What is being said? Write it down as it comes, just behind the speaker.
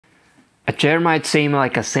A chair might seem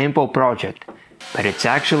like a simple project, but it's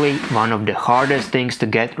actually one of the hardest things to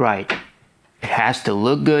get right. It has to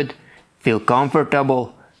look good, feel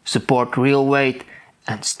comfortable, support real weight,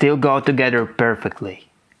 and still go together perfectly.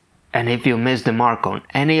 And if you miss the mark on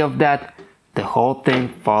any of that, the whole thing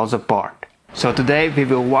falls apart. So today we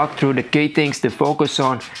will walk through the key things to focus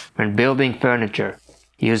on when building furniture,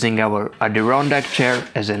 using our Adirondack chair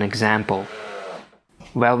as an example.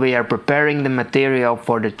 While we are preparing the material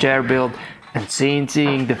for the chair build and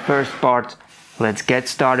CNCing the first parts, let's get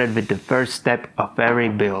started with the first step of every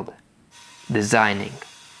build: designing.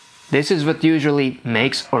 This is what usually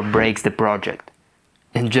makes or breaks the project.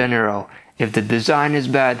 In general, if the design is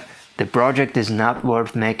bad, the project is not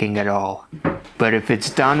worth making at all. But if it's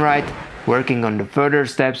done right, working on the further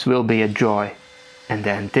steps will be a joy, and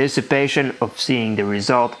the anticipation of seeing the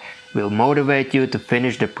result will motivate you to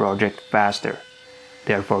finish the project faster.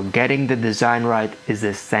 Therefore, getting the design right is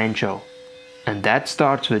essential, and that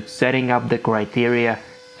starts with setting up the criteria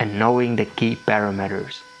and knowing the key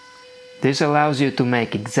parameters. This allows you to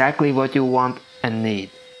make exactly what you want and need.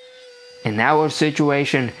 In our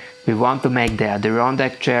situation, we want to make the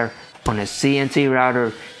Adirondack chair on a CNC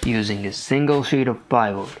router using a single sheet of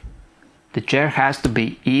plywood. The chair has to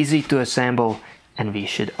be easy to assemble, and we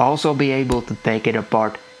should also be able to take it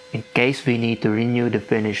apart in case we need to renew the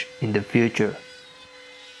finish in the future.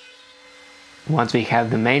 Once we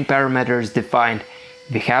have the main parameters defined,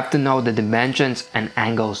 we have to know the dimensions and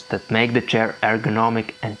angles that make the chair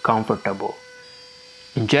ergonomic and comfortable.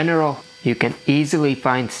 In general, you can easily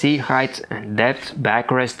find seat heights and depth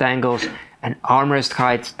backrest angles and armrest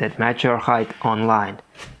heights that match your height online.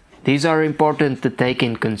 These are important to take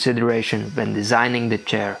in consideration when designing the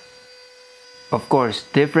chair. Of course,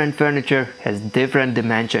 different furniture has different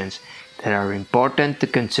dimensions that are important to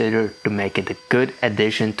consider to make it a good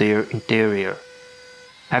addition to your interior.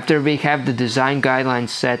 After we have the design guidelines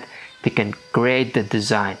set, we can create the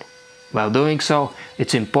design. While doing so,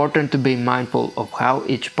 it's important to be mindful of how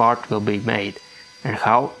each part will be made and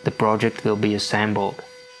how the project will be assembled.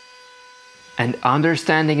 And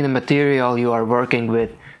understanding the material you are working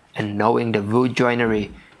with and knowing the wood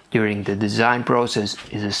joinery during the design process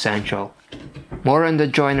is essential. More on the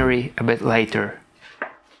joinery a bit later.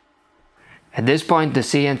 At this point, the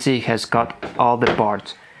CNC has cut all the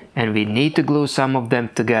parts, and we need to glue some of them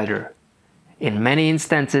together. In many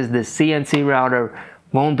instances, the CNC router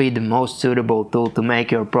won't be the most suitable tool to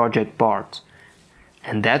make your project parts,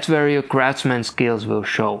 and that's where your craftsman skills will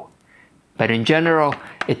show. But in general,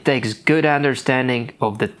 it takes good understanding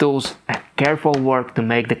of the tools and careful work to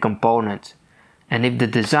make the components. And if the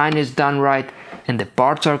design is done right and the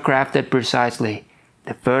parts are crafted precisely,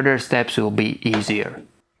 the further steps will be easier.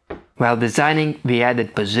 While designing, we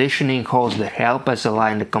added positioning holes that help us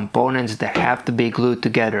align the components that have to be glued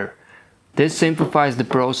together. This simplifies the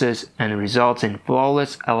process and results in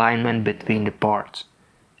flawless alignment between the parts,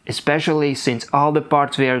 especially since all the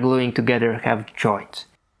parts we are gluing together have joints.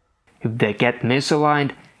 If they get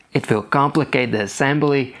misaligned, it will complicate the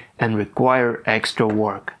assembly and require extra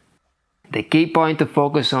work. The key point to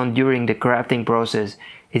focus on during the crafting process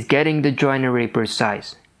is getting the joinery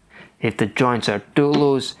precise. If the joints are too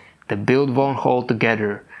loose, the build won't hold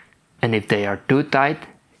together, and if they are too tight,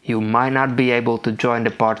 you might not be able to join the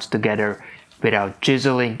parts together without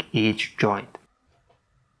chiseling each joint.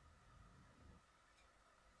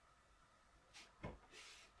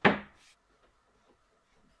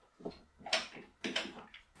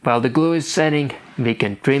 While the glue is setting, we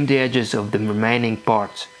can trim the edges of the remaining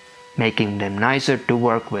parts, making them nicer to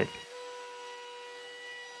work with.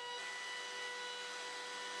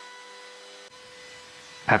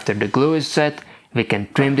 After the glue is set, we can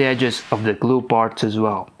trim the edges of the glue parts as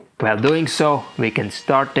well. While doing so, we can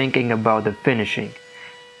start thinking about the finishing.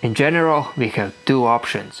 In general, we have two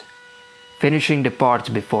options: finishing the parts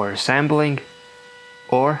before assembling,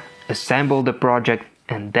 or assemble the project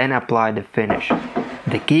and then apply the finish.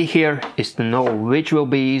 The key here is to know which will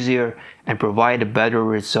be easier and provide a better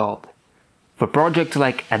result. For projects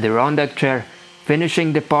like Adirondack Chair,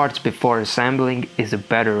 finishing the parts before assembling is a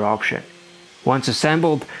better option. Once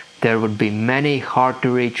assembled, there would be many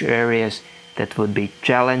hard-to-reach areas that would be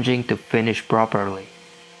challenging to finish properly.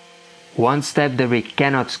 One step that we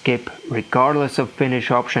cannot skip, regardless of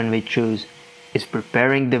finish option we choose, is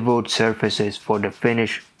preparing the wood surfaces for the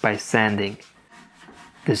finish by sanding.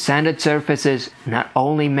 The sanded surfaces not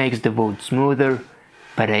only makes the wood smoother,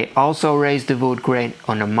 but they also raise the wood grain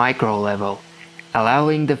on a micro level,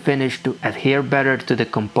 allowing the finish to adhere better to the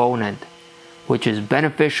component, which is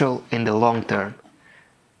beneficial in the long term.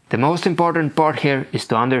 The most important part here is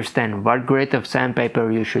to understand what grade of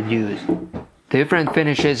sandpaper you should use. Different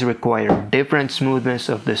finishes require different smoothness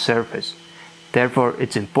of the surface. Therefore,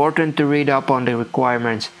 it's important to read up on the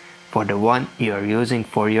requirements for the one you are using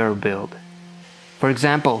for your build. For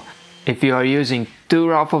example, if you are using too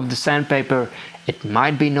rough of the sandpaper, it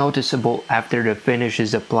might be noticeable after the finish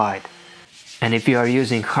is applied. And if you are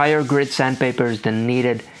using higher grit sandpapers than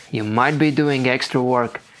needed, you might be doing extra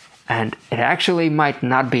work, and it actually might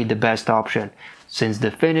not be the best option, since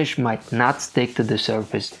the finish might not stick to the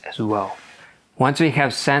surface as well. Once we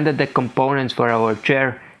have sanded the components for our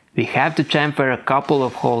chair, we have to chamfer a couple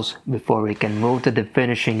of holes before we can move to the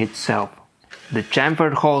finishing itself. The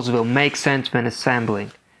chamfered holes will make sense when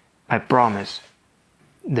assembling, I promise.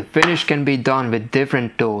 The finish can be done with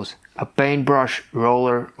different tools, a paintbrush,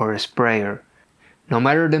 roller or a sprayer. No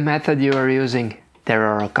matter the method you are using, there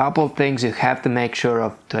are a couple things you have to make sure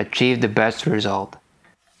of to achieve the best result.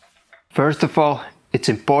 First of all, it's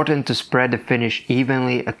important to spread the finish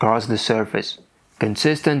evenly across the surface.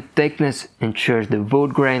 Consistent thickness ensures the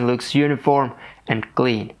wood grain looks uniform and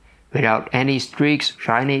clean, without any streaks,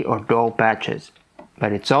 shiny or dull patches.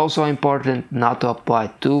 But it's also important not to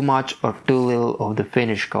apply too much or too little of the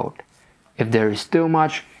finish coat. If there is too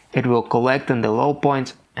much, it will collect on the low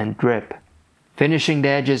points and drip. Finishing the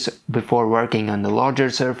edges before working on the larger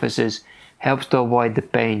surfaces helps to avoid the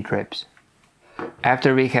paint drips.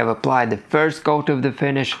 After we have applied the first coat of the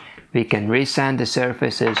finish, we can resand the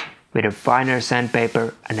surfaces with a finer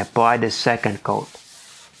sandpaper and apply the second coat.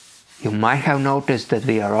 You might have noticed that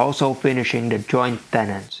we are also finishing the joint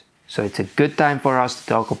tenons, so it's a good time for us to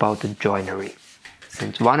talk about the joinery.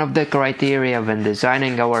 Since one of the criteria when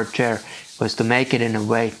designing our chair was to make it in a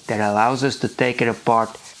way that allows us to take it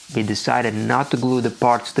apart, we decided not to glue the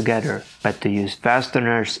parts together, but to use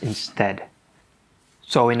fasteners instead.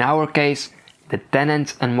 So in our case, the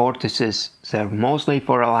tenons and mortises serve mostly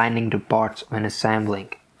for aligning the parts when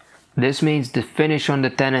assembling. This means the finish on the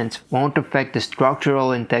tenons won't affect the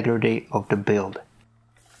structural integrity of the build.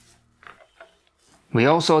 We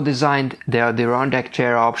also designed the Adirondack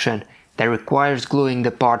Chair option that requires gluing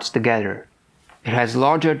the parts together. It has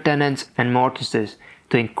larger tenons and mortises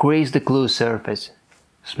to increase the glue surface.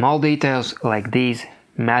 Small details like these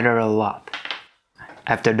matter a lot.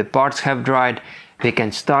 After the parts have dried, we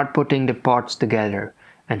can start putting the parts together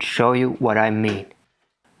and show you what I mean.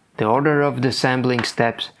 The order of the assembling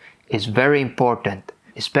steps is very important,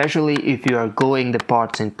 especially if you are gluing the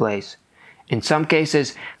parts in place. In some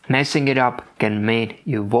cases, messing it up can mean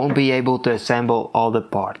you won't be able to assemble all the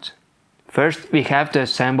parts. First, we have to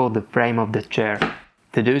assemble the frame of the chair.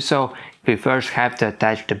 To do so, we first have to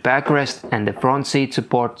attach the backrest and the front seat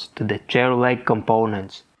supports to the chair leg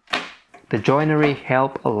components. The joinery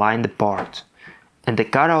help align the parts. And the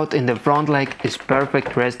cutout in the front leg is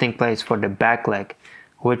perfect resting place for the back leg,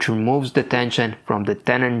 which removes the tension from the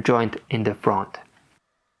tenon joint in the front.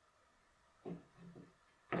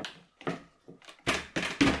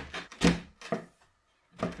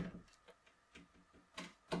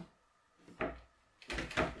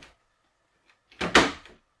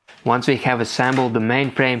 Once we have assembled the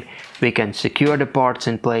main frame, we can secure the parts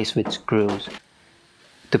in place with screws.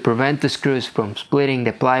 To prevent the screws from splitting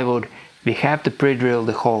the plywood, we have to pre-drill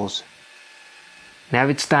the holes. Now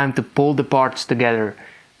it's time to pull the parts together.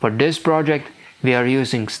 For this project, we are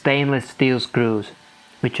using stainless steel screws,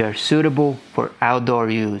 which are suitable for outdoor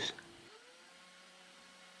use.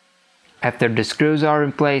 After the screws are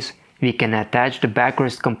in place, we can attach the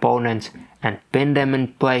backrest components and pin them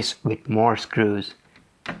in place with more screws.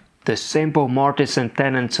 The simple mortise and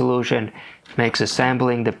tenon solution makes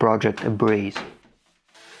assembling the project a breeze.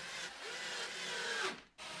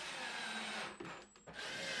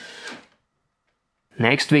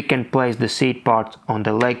 Next, we can place the seat parts on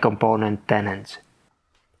the leg component tenons.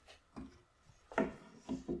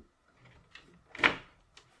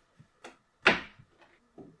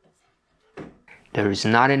 There is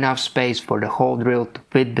not enough space for the hole drill to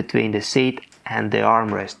fit between the seat and the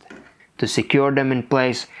armrest. To secure them in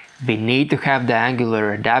place, we need to have the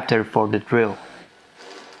angular adapter for the drill.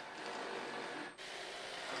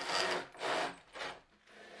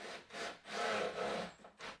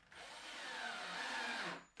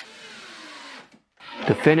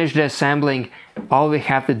 To finish the assembling, all we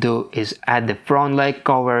have to do is add the front leg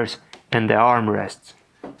covers and the armrests,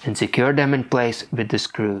 and secure them in place with the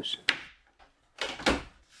screws.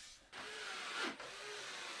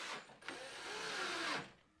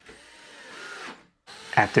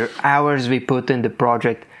 After hours we put in the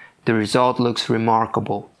project, the result looks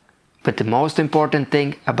remarkable. But the most important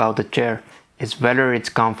thing about the chair is whether it's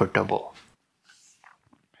comfortable.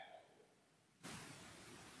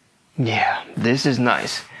 Yeah, this is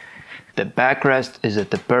nice. The backrest is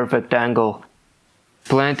at the perfect angle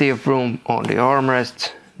Plenty of room on the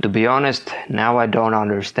armrests. To be honest, now I don't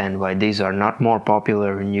understand why these are not more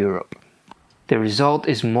popular in Europe. The result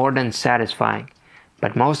is more than satisfying,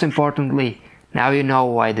 but most importantly, now you know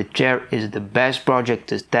why the chair is the best project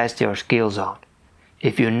to test your skills on.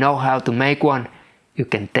 If you know how to make one, you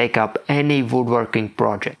can take up any woodworking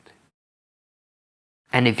project.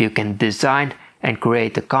 And if you can design and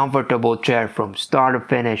create a comfortable chair from start to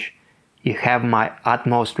finish, you have my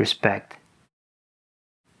utmost respect.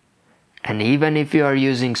 And even if you are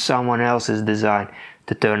using someone else's design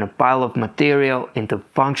to turn a pile of material into a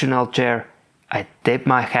functional chair, I tip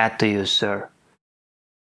my hat to you, sir.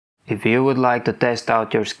 If you would like to test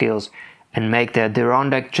out your skills and make the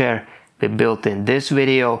Adirondack chair we built in this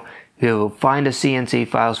video, you will find the CNC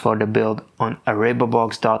files for the build on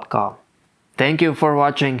aribabox.com. Thank you for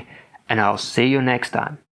watching, and I'll see you next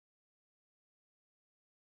time.